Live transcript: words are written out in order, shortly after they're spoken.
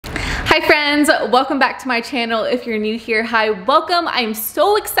Hi friends, welcome back to my channel. If you're new here, hi, welcome. I'm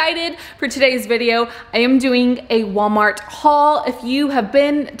so excited for today's video. I am doing a Walmart haul. If you have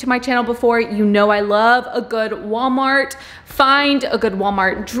been to my channel before, you know I love a good Walmart find, a good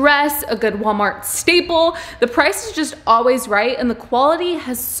Walmart dress, a good Walmart staple. The price is just always right and the quality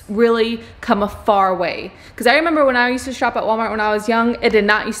has really come a far way. Because I remember when I used to shop at Walmart when I was young, it did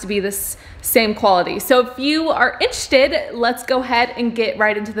not used to be this same quality. So if you are interested, let's go ahead and get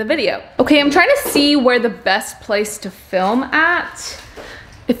right into the video. Okay, I'm trying to see where the best place to film at.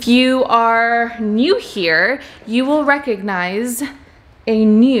 If you are new here, you will recognize a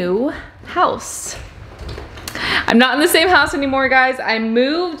new house. I'm not in the same house anymore, guys. I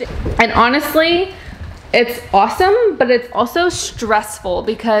moved, and honestly, it's awesome, but it's also stressful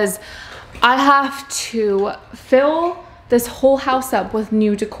because I have to fill this whole house up with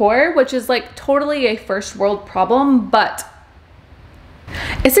new decor, which is like totally a first world problem, but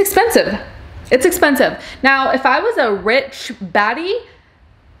it's expensive. It's expensive. Now, if I was a rich baddie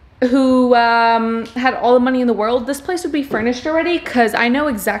who had all the money in the world, this place would be furnished already because I know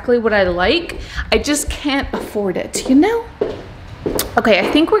exactly what I like. I just can't afford it, you know? Okay, I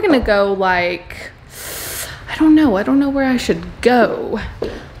think we're gonna go like, I don't know where I should go.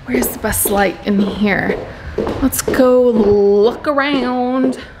 Where's the best light in here? Let's go look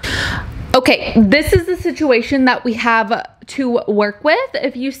around. Okay, this is the situation that we have to work with.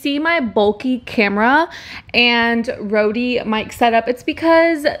 If you see my bulky camera and Rode mic setup, it's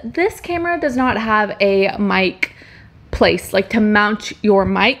because this camera does not have a mic place, like to mount your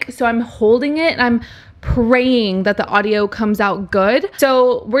mic. So I'm holding it and I'm praying that the audio comes out good.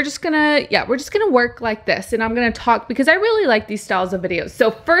 So we're just gonna work like this, and I'm gonna talk because I really like these styles of videos.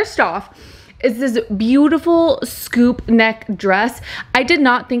 So first off, is this beautiful scoop neck dress. I did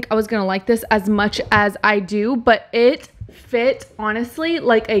not think I was gonna like this as much as I do, but it fit honestly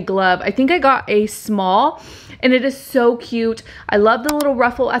like a glove. I think I got a small and it is so cute. I love the little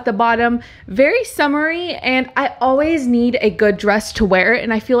ruffle at the bottom, very summery, and I always need a good dress to wear,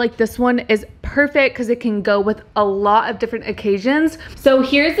 and I feel like this one is perfect because it can go with a lot of different occasions. So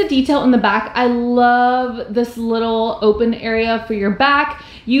here's the detail in the back. I love this little open area for your back.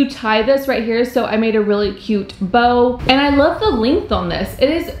 You tie this right here, so I made a really cute bow, and I love the length on this.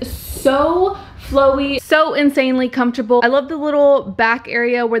 It is so flowy, so insanely comfortable. I love the little back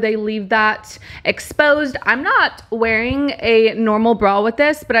area where they leave that exposed. I'm not wearing a normal bra with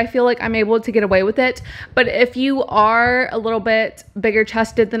this, but I feel like I'm able to get away with it. But if you are a little bit bigger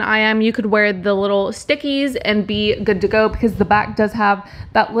chested than I am, you could wear the little stickies and be good to go because the back does have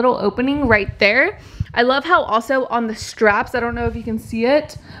that little opening right there. I love how also on the straps, I don't know if you can see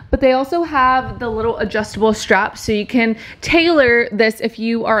it, but they also have the little adjustable straps, so you can tailor this if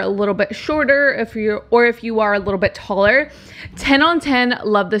you are a little bit shorter, if you are a little bit taller. 10 on 10,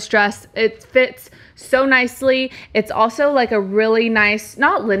 love this dress. It fits so nicely. It's also like a really nice,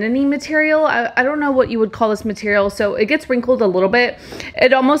 not linen-y material. I don't know what you would call this material, so it gets wrinkled a little bit.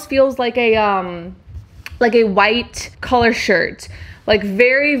 It almost feels like a white collar shirt. Like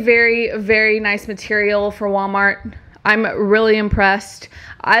very, very, very nice material for Walmart. I'm really impressed.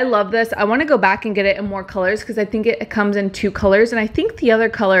 I love this. I want to go back and get it in more colors because I think it comes in 2 colors, and I think the other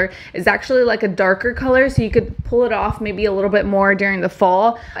color is actually like a darker color, so you could pull it off maybe a little bit more during the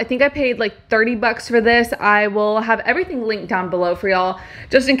fall. I think I paid like 30 bucks for this. I will have everything linked down below for y'all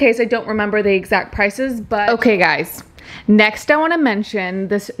just in case I don't remember the exact prices. But okay guys, next I want to mention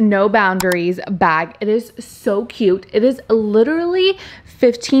this No Boundaries bag. It is so cute. It is literally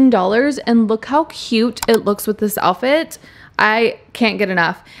 $15, and look how cute it looks with this outfit. I can't get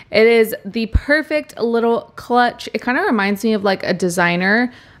enough. It is the perfect little clutch. It kind of reminds me of like a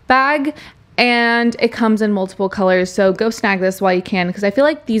designer bag, and it comes in multiple colors, so go snag this while you can because I feel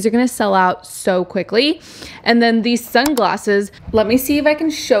like these are gonna sell out so quickly. And then these sunglasses, let me see if I can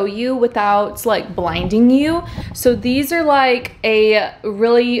show you without like blinding you. So these are like a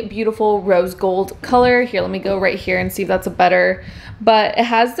really beautiful rose gold color. Here, let me go right here and see if that's a better, but it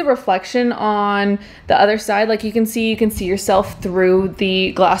has the reflection on the other side. Like you can see yourself through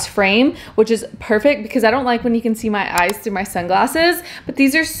the glass frame, which is perfect because I don't like when you can see my eyes through my sunglasses. But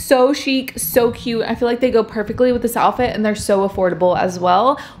these are so chic, so cute. I feel like they go perfectly with this outfit, and they're so affordable as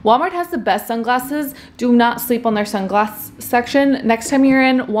well. Walmart has the best sunglasses. Do not sleep on their sunglass section. Next time you're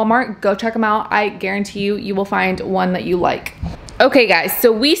in Walmart, go check them out. I guarantee you will find one that you like. Okay guys,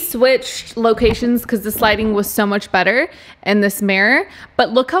 so we switched locations because this lighting was so much better in this mirror, but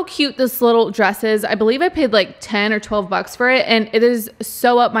look how cute this little dress is. I believe I paid like 10 or 12 bucks for it, and it is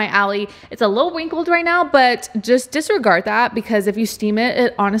so up my alley. It's a little wrinkled right now, but just disregard that because if you steam it,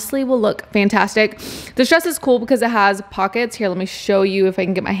 it honestly will look fantastic. This dress is cool because it has pockets. Here, let me show you if I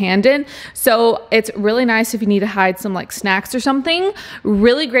can get my hand in. So it's really nice if you need to hide some like snacks or something.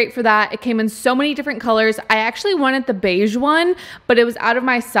 Really great for that. It came in so many different colors. I actually wanted the beige one, but it was out of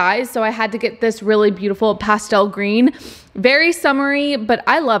my size, so I had to get this really beautiful pastel green. Very summery, but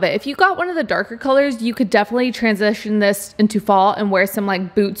I love it. If you got one of the darker colors, you could definitely transition this into fall and wear some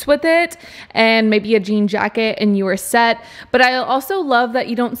like boots with it and maybe a jean jacket and you are set. But I also love that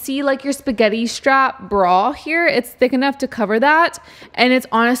you don't see like your spaghetti strap bra here. It's thick enough to cover that, and it's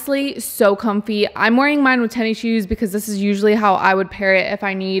honestly so comfy. I'm wearing mine with tennis shoes because this is usually how I would pair it if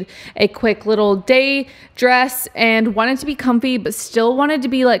I need a quick little day dress and wanted to be comfy but still wanted to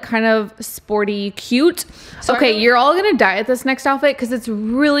be like kind of sporty cute. So okay, you're all gonna die at this next outfit because it's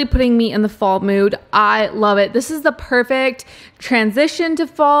really putting me in the fall mood. I love it. This is the perfect transition to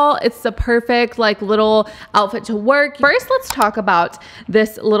fall. It's the perfect like little outfit to work. First, let's talk about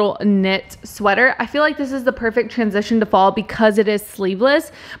this little knit sweater. I feel like this is the perfect transition to fall because it is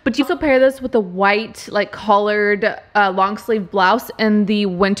sleeveless, but you also pair this with a white like collared long sleeve blouse in the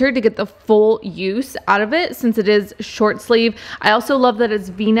winter to get the full use out of it since it is short sleeve. I also love that it's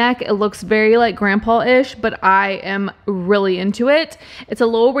v-neck. It looks very like grandpa-ish, but I am really into it. It's a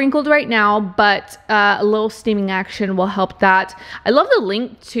little wrinkled right now, but a little steaming action will help that. I love the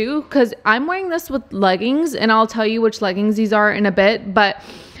length too because I'm wearing this with leggings, and I'll tell you which leggings these are in a bit, but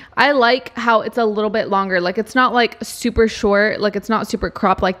I like how it's a little bit longer. Like it's not like super short, like it's not super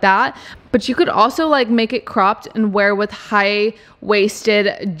cropped like that, but you could also like make it cropped and wear with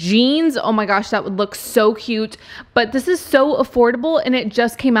high-waisted jeans. Oh my gosh, that would look so cute. But this is so affordable and it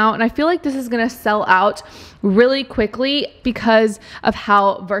just came out, and I feel like this is gonna sell out really quickly because of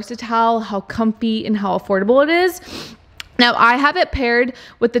how versatile, how comfy, and how affordable it is. Now, I have it paired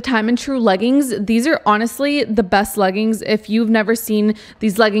with the Time and True leggings. These are honestly the best leggings. If you've never seen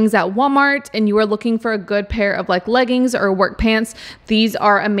these leggings at Walmart and you are looking for a good pair of like leggings or work pants, these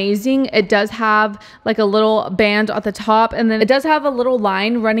are amazing. It does have like a little band at the top, and then it does have a little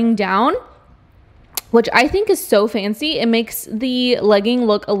line running down, which I think is so fancy. It makes the legging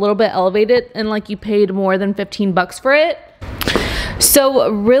look a little bit elevated and like you paid more than 15 bucks for it. So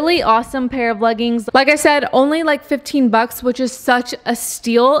really awesome pair of leggings. Like I said, only like 15 bucks, which is such a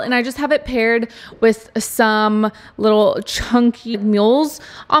steal. And I just have it paired with some little chunky mules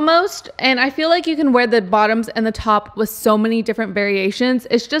almost. And I feel like you can wear the bottoms and the top with so many different variations.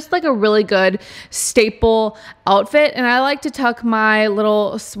 It's just like a really good staple outfit. And I like to tuck my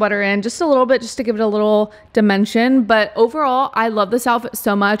little sweater in just a little bit just to give it a little dimension. But overall, I love this outfit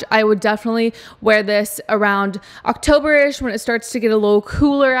so much. I would definitely wear this around October-ish when it starts to get a little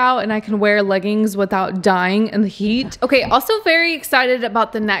cooler out and I can wear leggings without dying in the heat. Okay, also very excited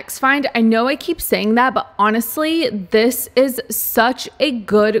about the next find. I know I keep saying that, but honestly, this is such a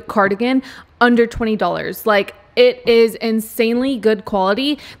good cardigan under $20. Like, it is insanely good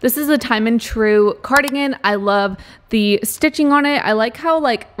quality. This is a Time and True cardigan. I love the stitching on it. I like how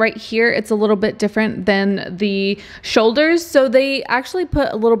like right here it's a little bit different than the shoulders, so they actually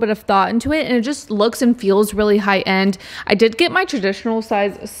put a little bit of thought into it and it just looks and feels really high end. I did get my traditional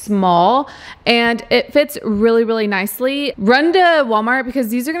size small and it fits really, really nicely. Run to Walmart because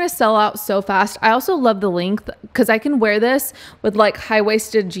these are gonna sell out so fast. I also love the length because I can wear this with like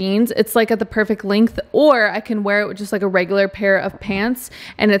high-waisted jeans. It's like at the perfect length, or I can wear it with just like a regular pair of pants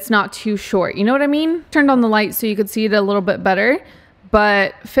and it's not too short. You know what I mean? Turned on the light so you could see it a little bit better,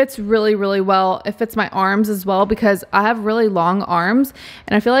 but fits really, really well. It fits my arms as well because I have really long arms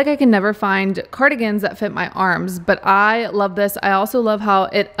and I feel like I can never find cardigans that fit my arms, but I love this. I also love how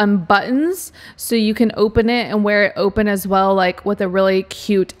it unbuttons so you can open it and wear it open as well, like with a really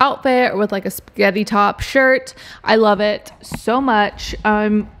cute outfit or with like a spaghetti top shirt. I love it so much.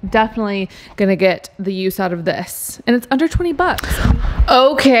 I'm definitely gonna get the use out of this, and it's under 20 bucks.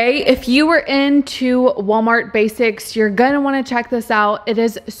 Okay, if you were into Walmart basics, you're gonna want to check this out. It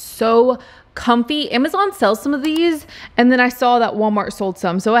is so comfy. Amazon sells some of these, and then I saw that Walmart sold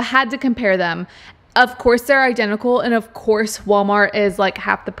some, so I had to compare them. Of course they're identical, and of course Walmart is like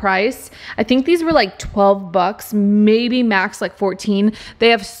half the price. I think these were like 12 bucks, maybe max like 14. They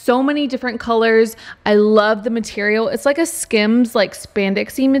have so many different colors. I love the material. It's like a Skims like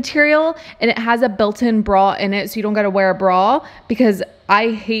spandexy material, and it has a built-in bra in it, so you don't gotta wear a bra because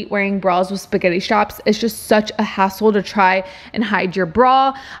I hate wearing bras with spaghetti straps. It's just such a hassle to try and hide your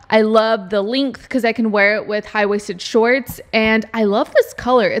bra. I love the length because I can wear it with high-waisted shorts, and I love this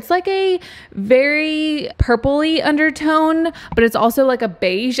color. It's like a very purpley undertone, but it's also like a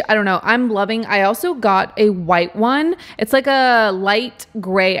beige. I don't know. I'm loving. I also got a white one. It's like a light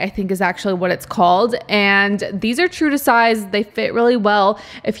gray, I think is actually what it's called, and these are true to size. They fit really well.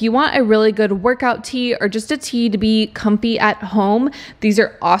 If you want a really good workout tee or just a tee to be comfy at home, these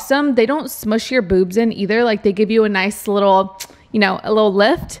are awesome. They don't smush your boobs in either. Like, they give you a nice little, you know, a little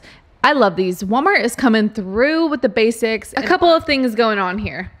lift. I love these. Walmart is coming through with the basics. A couple of things going on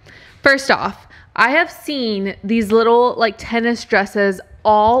here. First off, I have seen these little like tennis dresses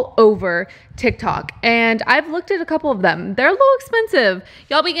all over TikTok, and I've looked at a couple of them. They're a little expensive.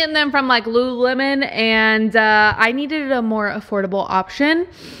 Y'all be getting them from like Lululemon, and I needed a more affordable option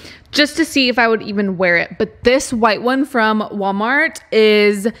just to see if I would even wear it. But this white one from Walmart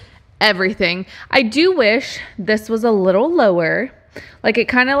is everything. I do wish this was a little lower. Like, it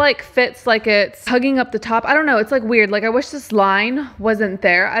kind of like fits, like it's hugging up the top. I don't know. It's like weird. Like, I wish this line wasn't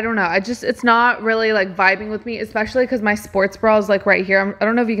there. I don't know. It's not really like vibing with me, especially because my sports bra is like right here. I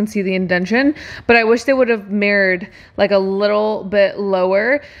don't know if you can see the indentation, but I wish they would have mirrored like a little bit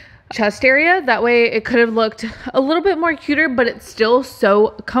lower chest area. That way it could have looked a little bit more cuter, but it's still so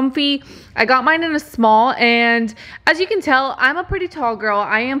comfy. I got mine in a small, and as you can tell, I'm a pretty tall girl.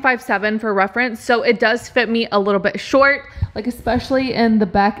 I am 5'7" for reference, so it does fit me a little bit short, like especially in the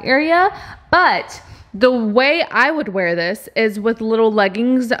back area. But the way I would wear this is with little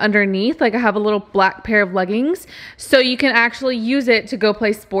leggings underneath. Like, I have a little black pair of leggings, so you can actually use it to go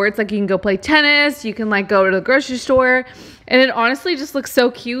play sports. Like, you can go play tennis, you can like go to the grocery store, and it honestly just looks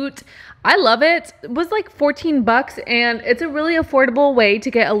so cute. I love it. It was like 14 bucks, and it's a really affordable way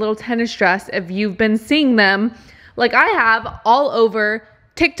to get a little tennis dress if you've been seeing them like I have all over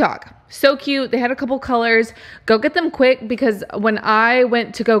TikTok. So cute. They had a couple colors. Go get them quick, because when I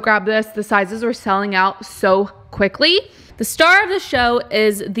went to go grab this, the sizes were selling out so quickly. The star of the show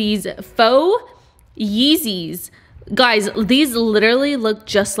is these faux Yeezys. Guys, these literally look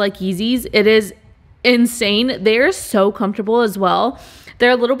just like Yeezys. It is insane. They're so comfortable as well.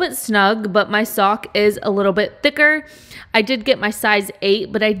 They're a little bit snug, but my sock is a little bit thicker. I did get my size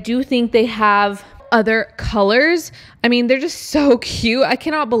 8, but I do think they have other colors. I mean, they're just so cute. I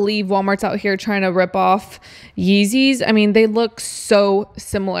cannot believe Walmart's out here trying to rip off Yeezys. I mean, they look so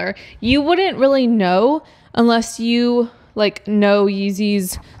similar. You wouldn't really know unless you like know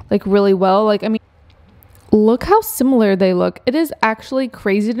Yeezys like really well. Like, I mean, look how similar they look. It is actually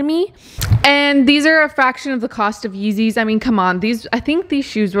crazy to me. And these are a fraction of the cost of Yeezys. I mean, come on. I think these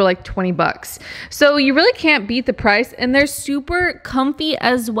shoes were like 20 bucks. So you really can't beat the price, and they're super comfy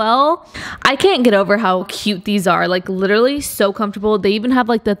as well. I can't get over how cute these are. Like, literally so comfortable. They even have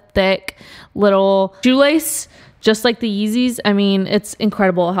like the thick little shoelace, just like the Yeezys. I mean, it's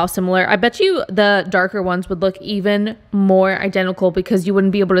incredible how similar. I bet you the darker ones would look even more identical, because you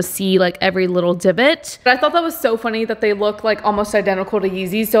wouldn't be able to see like every little divot. But I thought that was so funny that they look like almost identical to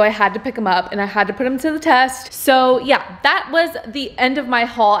Yeezys, so I had to pick them up and I had to put them to the test. So yeah, that was the end of my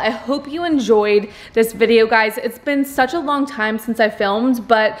haul. I hope you enjoyed this video, guys. It's been such a long time since I filmed,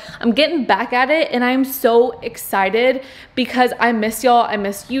 but I'm getting back at it, and I'm so excited because I miss y'all. I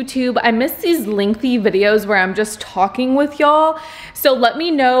miss YouTube. I miss these lengthy videos where I'm just talking with y'all. So let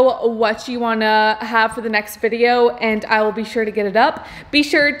me know what you want to have for the next video, and I will be sure to get it up. Be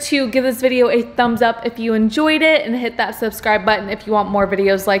sure to give this video a thumbs up if you enjoyed it, and hit that subscribe button if you want more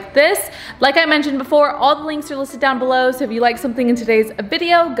videos like this. Like I mentioned before, all the links are listed down below, so if you like something in today's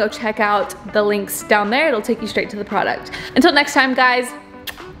video, go check out the links down there. It'll take you straight to the product. Until next time, guys,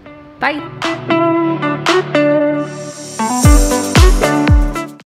 bye.